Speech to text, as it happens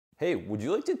Hey, would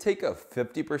you like to take a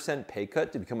 50% pay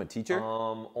cut to become a teacher?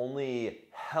 Only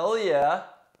hell yeah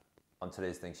on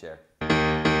today's ThinkShare.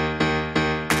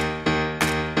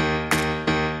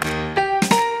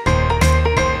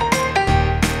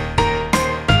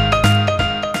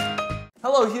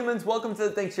 Hello humans, welcome to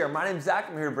the ThinkShare. My name's Zach.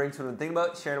 I'm here to bring something to think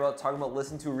about, sharing about, talking about,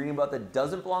 listening to, reading about that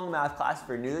doesn't belong in math class. If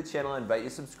you're new to the channel, I invite you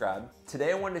to subscribe. Today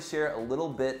I wanted to share a little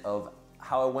bit of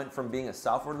how I went from being a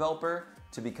software developer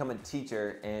to become a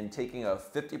teacher and taking a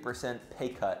 50% pay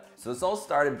cut. So this all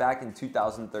started back in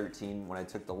 2013 when I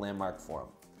took the Landmark Forum.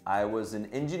 I was an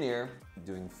engineer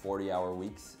doing 40-hour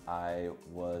weeks. I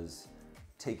was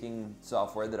taking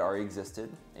software that already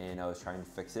existed and I was trying to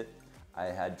fix it. I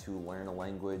had to learn a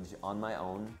language on my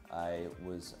own. I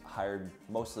was hired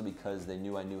mostly because they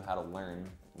knew I knew how to learn,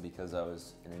 because I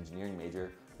was an engineering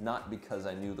major, not because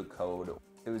I knew the code.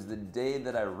 It was the day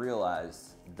that I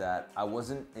realized that I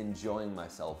wasn't enjoying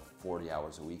myself 40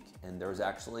 hours a week, and there was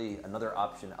actually another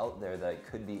option out there that I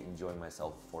could be enjoying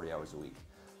myself 40 hours a week.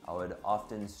 I would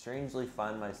often strangely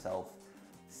find myself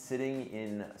sitting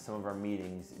in some of our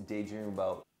meetings daydreaming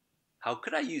about, how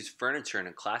could I use furniture in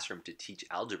a classroom to teach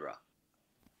algebra?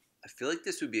 I feel like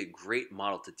this would be a great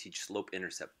model to teach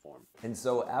slope-intercept form. And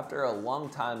so after a long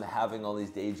time having all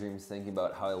these daydreams, thinking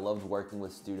about how I loved working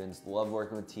with students, loved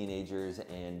working with teenagers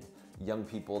and young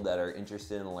people that are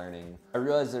interested in learning, I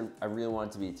realized that I really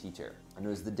wanted to be a teacher. And it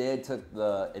was the day I took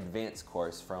the advanced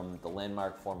course from the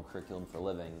Landmark Forum Curriculum for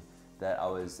Living that I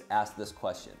was asked this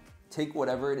question. Take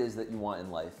whatever it is that you want in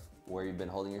life, where you've been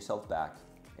holding yourself back,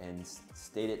 and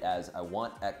state it as, I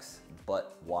want X,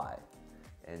 but Y.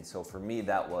 And so for me,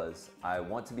 that was, I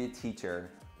want to be a teacher,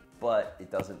 but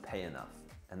it doesn't pay enough.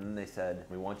 And then they said,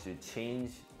 we want you to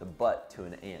change the but to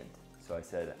an and. So I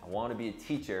said, I want to be a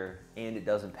teacher and it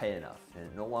doesn't pay enough. And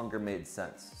it no longer made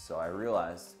sense. So I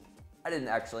realized I didn't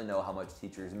actually know how much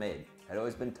teachers made. I'd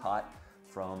always been taught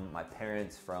from my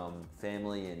parents, from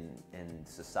family and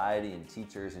society and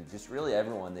teachers and just really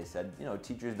everyone, they said, you know,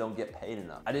 teachers don't get paid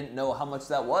enough. I didn't know how much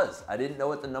that was. I didn't know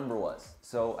what the number was.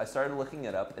 So I started looking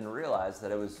it up and realized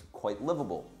that it was quite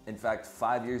livable. In fact,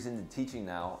 5 years into teaching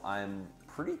now, I'm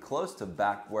pretty close to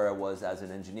back where I was as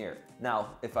an engineer.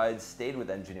 Now, if I had stayed with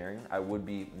engineering, I would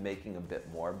be making a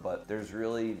bit more, but there's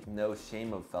really no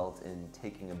shame of felt in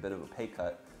taking a bit of a pay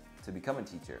cut to become a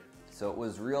teacher. So it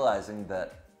was realizing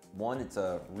that one, it's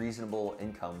a reasonable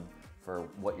income for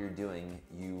what you're doing.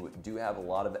 You do have a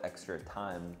lot of extra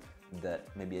time that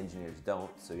maybe engineers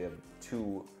don't. So you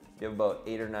have about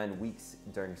 8 or 9 weeks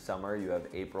during summer. You have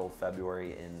April,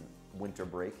 February, and winter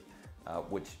break,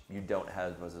 which you don't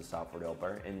have as a software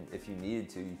developer. And if you needed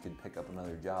to, you could pick up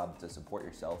another job to support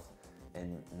yourself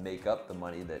and make up the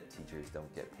money that teachers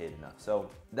don't get paid enough. So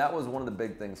that was one of the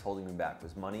big things holding me back,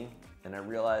 was money. And I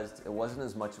realized it wasn't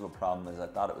as much of a problem as I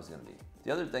thought it was gonna be.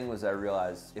 The other thing was I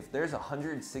realized if there's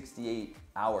 168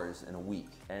 hours in a week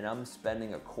and I'm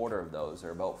spending a quarter of those, or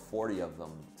about 40 of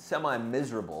them,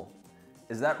 semi-miserable,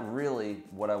 is that really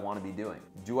what I wanna be doing?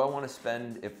 Do I wanna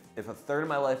spend, if a third of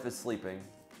my life is sleeping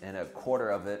and a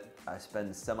quarter of it I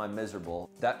spend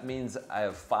semi-miserable, that means I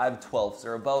have 5/12,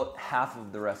 or about half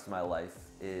of the rest of my life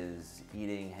is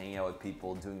eating, hanging out with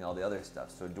people, doing all the other stuff.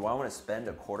 So do I wanna spend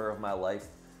a quarter of my life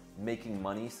making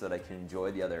money so that I can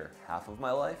enjoy the other half of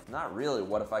my life? Not really.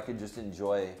 What if I could just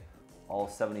enjoy all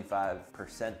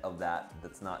 75% of that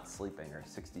that's not sleeping, or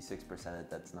 66%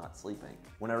 that's not sleeping?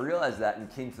 When I realized that and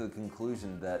came to the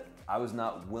conclusion that I was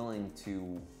not willing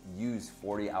to use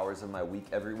 40 hours of my week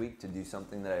every week to do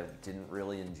something that I didn't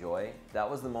really enjoy, that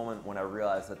was the moment when I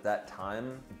realized that that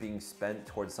time being spent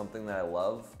towards something that I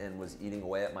love and was eating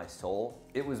away at my soul,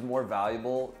 it was more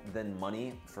valuable than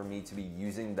money for me to be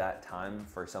using that time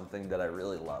for something that I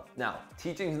really love. Now,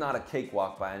 teaching is not a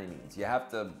cakewalk by any means. You have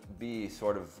to be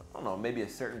sort of, I don't know, maybe a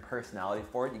certain personality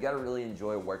for it. You gotta really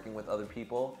enjoy working with other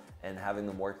people and having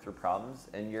them work through problems,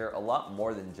 and you're a lot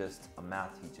more than just a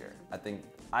math teacher. I think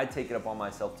I take it upon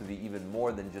myself to be even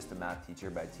more than just a math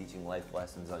teacher by teaching life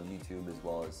lessons on YouTube, as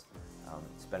well as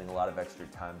spending a lot of extra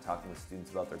time talking with students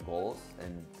about their goals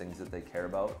and things that they care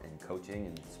about in coaching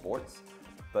and sports.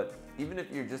 But even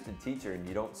if you're just a teacher and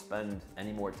you don't spend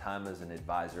any more time as an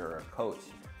advisor or a coach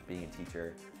being a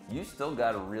teacher, you still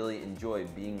gotta really enjoy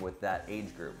being with that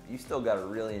age group. You still gotta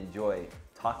really enjoy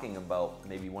talking about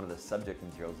maybe one of the subject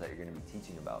materials that you're gonna be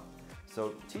teaching about.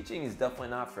 So teaching is definitely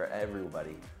not for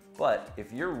everybody, but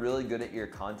if you're really good at your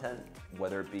content,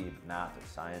 whether it be math or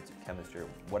science or chemistry or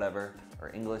whatever,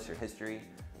 or English or history,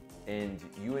 and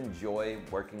you enjoy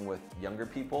working with younger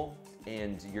people,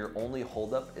 and your only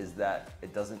holdup is that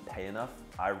it doesn't pay enough,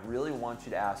 I really want you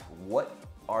to ask, what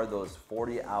are those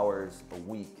 40 hours a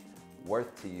week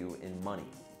worth to you in money?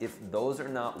 If those are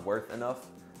not worth enough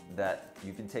that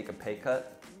you can take a pay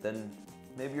cut, then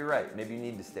maybe you're right. Maybe you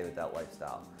need to stay with that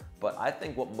lifestyle. But I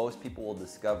think what most people will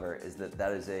discover is that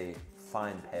that is a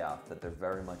fine payoff, that they're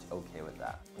very much okay with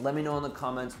that. Let me know in the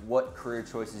comments what career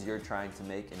choices you're trying to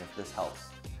make and if this helps.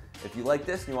 If you like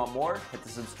this and you want more, hit the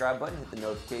subscribe button, hit the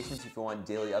notifications if you want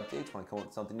daily updates, want to come up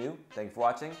with something new. Thank you for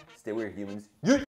watching. Stay weird, humans. Yeah!